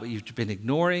about but you've been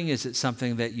ignoring? Is it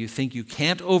something that you think you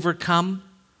can't overcome?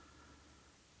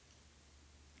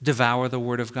 Devour the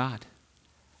Word of God.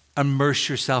 Immerse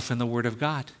yourself in the Word of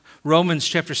God. Romans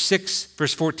chapter 6,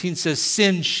 verse 14 says,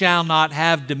 sin shall not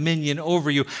have dominion over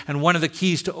you. And one of the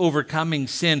keys to overcoming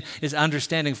sin is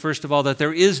understanding, first of all, that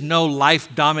there is no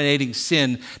life-dominating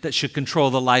sin that should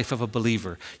control the life of a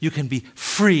believer. You can be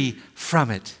free from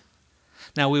it.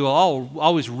 Now, we will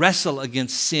always wrestle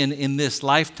against sin in this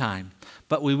lifetime,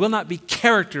 but we will not be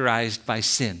characterized by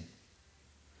sin.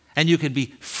 And you can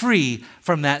be free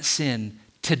from that sin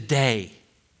today.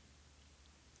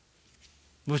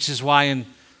 Which is why in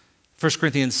 1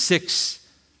 Corinthians 6,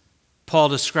 Paul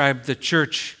described the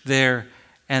church there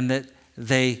and that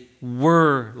they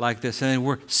were like this.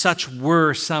 And such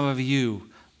were some of you,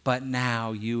 but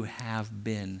now you have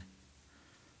been.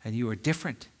 And you are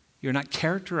different. You're not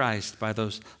characterized by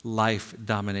those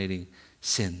life-dominating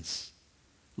sins.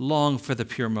 Long for the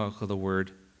pure milk of the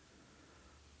Word.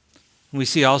 We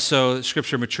see also that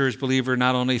Scripture matures believer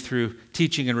not only through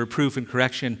teaching and reproof and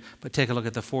correction, but take a look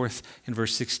at the fourth in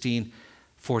verse 16,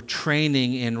 for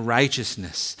training in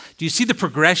righteousness. Do you see the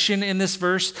progression in this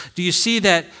verse? Do you see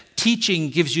that Teaching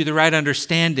gives you the right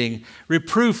understanding.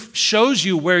 Reproof shows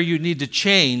you where you need to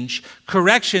change.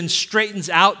 Correction straightens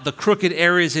out the crooked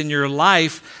areas in your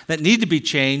life that need to be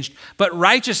changed. But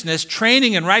righteousness,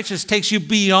 training in righteousness, takes you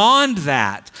beyond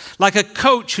that. Like a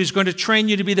coach who's going to train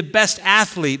you to be the best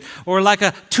athlete, or like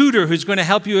a tutor who's going to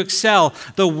help you excel.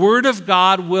 The Word of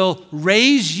God will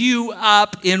raise you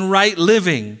up in right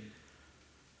living.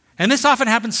 And this often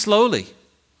happens slowly.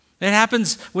 It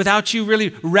happens without you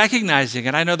really recognizing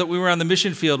it. I know that we were on the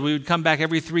mission field. We would come back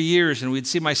every 3 years and we'd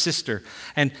see my sister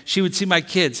and she would see my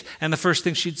kids. And the first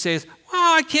thing she'd say is,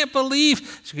 wow, I can't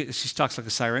believe, she talks like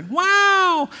a siren,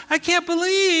 wow, I can't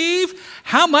believe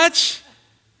how much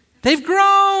they've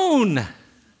grown.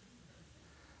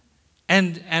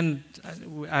 And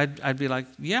I'd be like,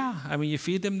 yeah, I mean, you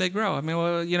feed them, they grow. I mean,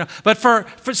 well, you know, but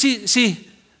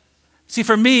See,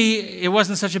 for me, it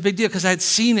wasn't such a big deal because I'd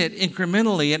seen it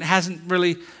incrementally and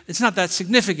it's not that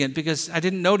significant because I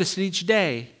didn't notice it each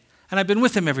day. And I've been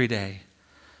with them every day.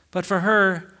 But for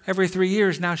her, every 3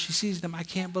 years now she sees them. I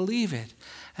can't believe it.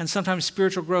 And sometimes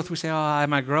spiritual growth, we say, oh,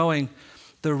 am I growing?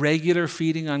 The regular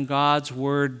feeding on God's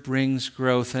word brings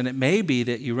growth. And it may be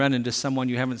that you run into someone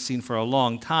you haven't seen for a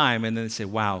long time and then they say,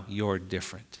 wow, you're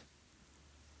different.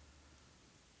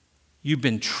 You've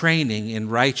been training in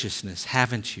righteousness,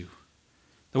 haven't you?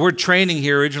 The word training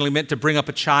here originally meant to bring up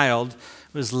a child.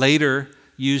 It was later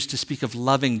used to speak of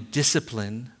loving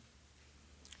discipline.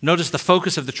 Notice the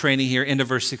focus of the training here, into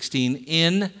verse 16,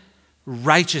 in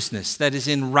righteousness, that is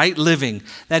in right living,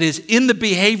 that is in the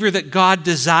behavior that God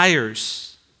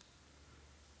desires.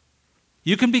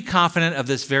 You can be confident of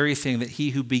this very thing, that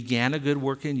he who began a good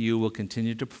work in you will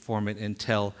continue to perform it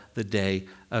until the day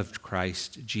of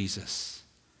Christ Jesus.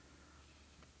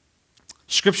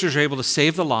 Scriptures are able to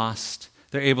save the lost.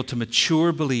 They're able to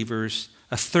mature believers.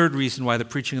 A third reason why the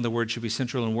preaching of the word should be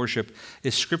central in worship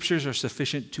is scriptures are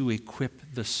sufficient to equip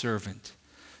the servant.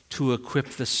 To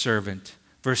equip the servant.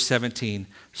 Verse 17,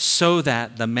 so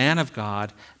that the man of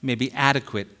God may be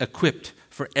adequate, equipped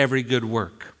for every good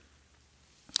work.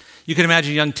 You can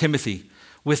imagine young Timothy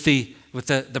with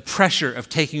the pressure of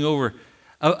taking over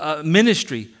a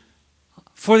ministry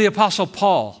for the Apostle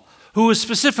Paul, who was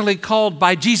specifically called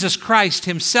by Jesus Christ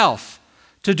himself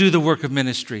to do the work of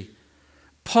ministry.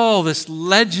 Paul, this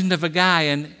legend of a guy,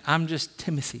 and I'm just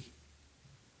Timothy.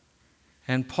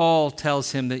 And Paul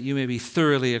tells him that you may be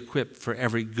thoroughly equipped for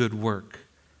every good work.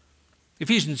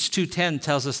 Ephesians 2:10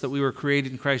 tells us that we were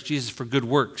created in Christ Jesus for good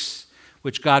works,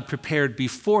 which God prepared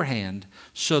beforehand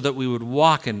so that we would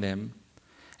walk in them.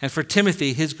 And for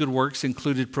Timothy, his good works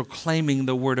included proclaiming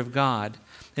the word of God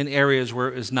in areas where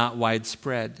it was not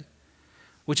widespread,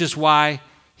 which is why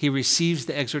he receives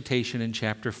the exhortation in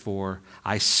chapter 4.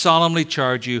 I solemnly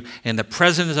charge you in the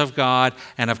presence of God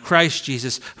and of Christ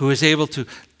Jesus, who is able to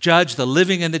judge the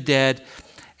living and the dead,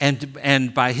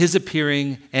 and by his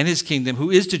appearing and his kingdom,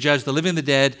 who is to judge the living and the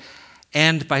dead,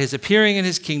 and by his appearing in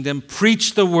his kingdom,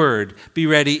 preach the word. Be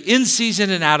ready in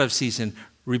season and out of season.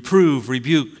 Reprove,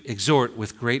 rebuke, exhort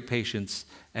with great patience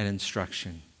and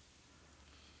instruction.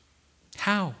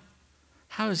 How?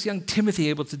 How is young Timothy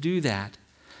able to do that?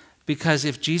 Because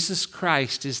if Jesus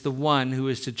Christ is the one who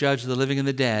is to judge the living and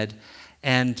the dead,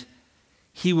 and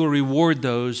he will reward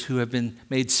those who have been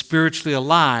made spiritually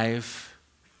alive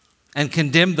and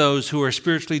condemn those who are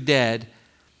spiritually dead,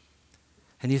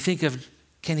 and you think of,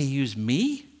 can he use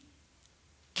me?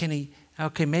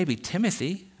 Okay, maybe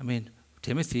Timothy. I mean,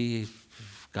 Timothy,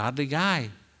 godly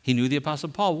guy. He knew the Apostle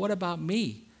Paul. What about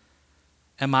me?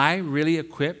 Am I really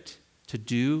equipped to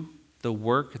do the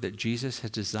work that Jesus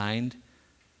has designed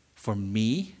for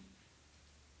me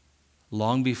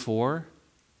long before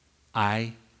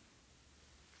I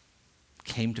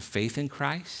came to faith in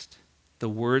Christ? The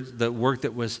work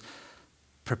that was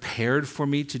prepared for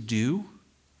me to do?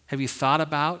 Have you thought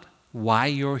about why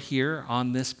you're here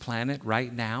on this planet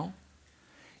right now?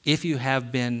 If you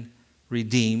have been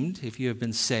redeemed, if you have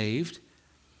been saved,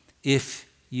 if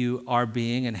you are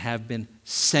being and have been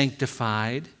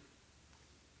sanctified,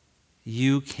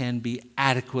 you can be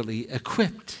adequately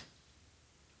equipped.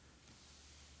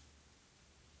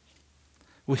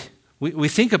 We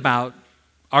think about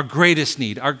our greatest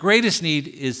need. Our greatest need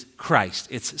is Christ.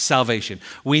 It's salvation.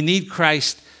 We need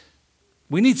Christ.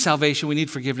 We need salvation. We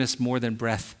need forgiveness more than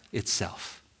breath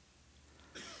itself.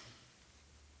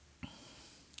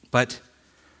 But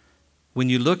when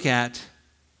you look at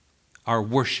our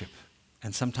worship,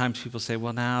 and sometimes people say,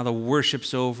 well, now the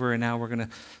worship's over and now we're going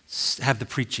to have the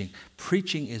preaching.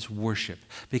 Preaching is worship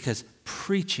because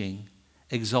preaching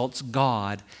exalts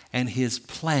God and his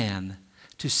plan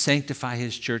to sanctify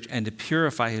his church and to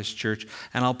purify his church.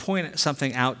 And I'll point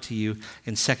something out to you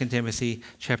in 2 Timothy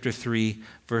chapter 3,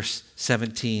 verse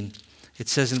 17. It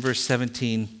says in verse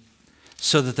 17,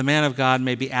 so that the man of God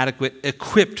may be adequate,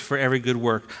 equipped for every good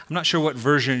work. I'm not sure what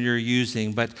version you're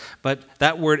using, but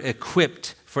that word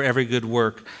equipped for every good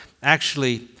work,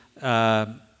 actually,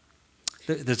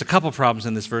 there's a couple problems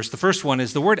in this verse. The first one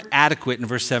is the word adequate in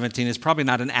verse 17 is probably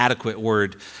not an adequate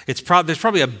word. There's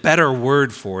probably a better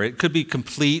word for it. It could be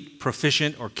complete,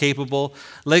 proficient, or capable.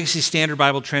 Legacy Standard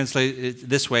Bible translates it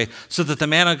this way, so that the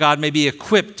man of God may be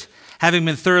equipped, having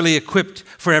been thoroughly equipped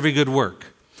for every good work.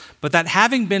 But that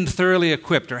having been thoroughly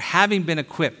equipped or having been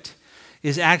equipped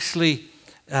is actually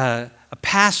a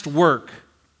past work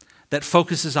that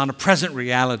focuses on a present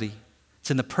reality.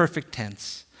 It's in the perfect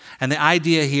tense. And the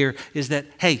idea here is that,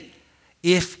 hey,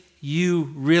 if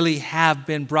you really have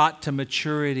been brought to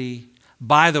maturity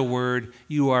by the word,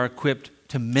 you are equipped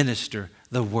to minister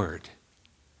the word.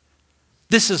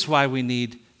 This is why we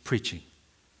need preaching.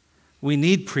 We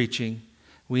need preaching.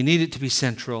 We need it to be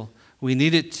central. We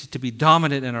need it to be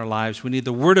dominant in our lives. We need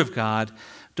the Word of God.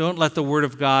 Don't let the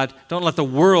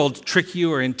world trick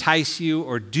you or entice you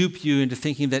or dupe you into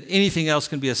thinking that anything else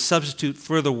can be a substitute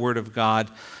for the Word of God,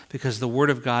 because the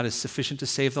Word of God is sufficient to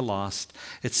save the lost.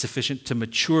 It's sufficient to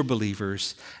mature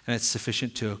believers, and it's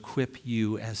sufficient to equip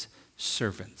you as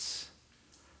servants.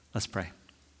 Let's pray.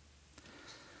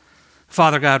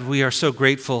 Father God, we are so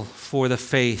grateful for the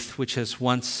faith which has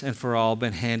once and for all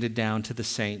been handed down to the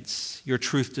saints. Your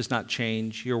truth does not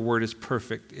change. Your word is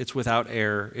perfect. It's without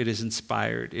error. It is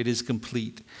inspired. It is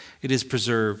complete. It is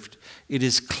preserved. It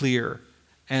is clear.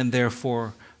 And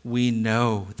therefore, we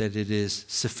know that it is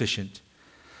sufficient.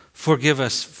 Forgive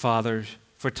us, Father,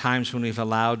 for times when we've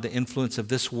allowed the influence of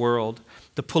this world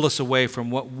to pull us away from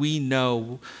what we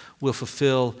know will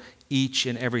fulfill each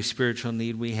and every spiritual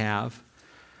need we have.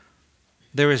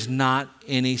 There is not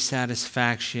any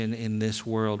satisfaction in this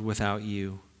world without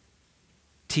you.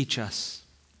 Teach us,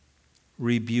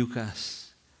 rebuke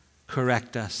us,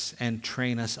 correct us, and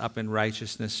train us up in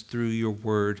righteousness through your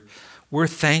word. We're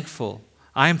thankful.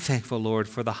 I'm thankful, Lord,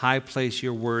 for the high place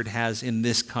your word has in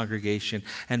this congregation,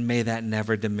 and may that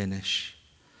never diminish.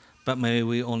 But may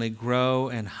we only grow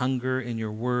and hunger in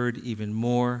your word even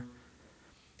more.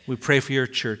 We pray for your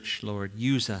church, Lord.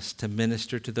 Use us to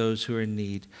minister to those who are in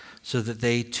need so that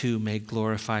they too may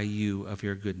glorify you of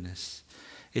your goodness.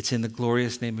 It's in the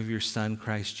glorious name of your Son,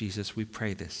 Christ Jesus, we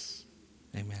pray this.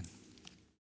 Amen.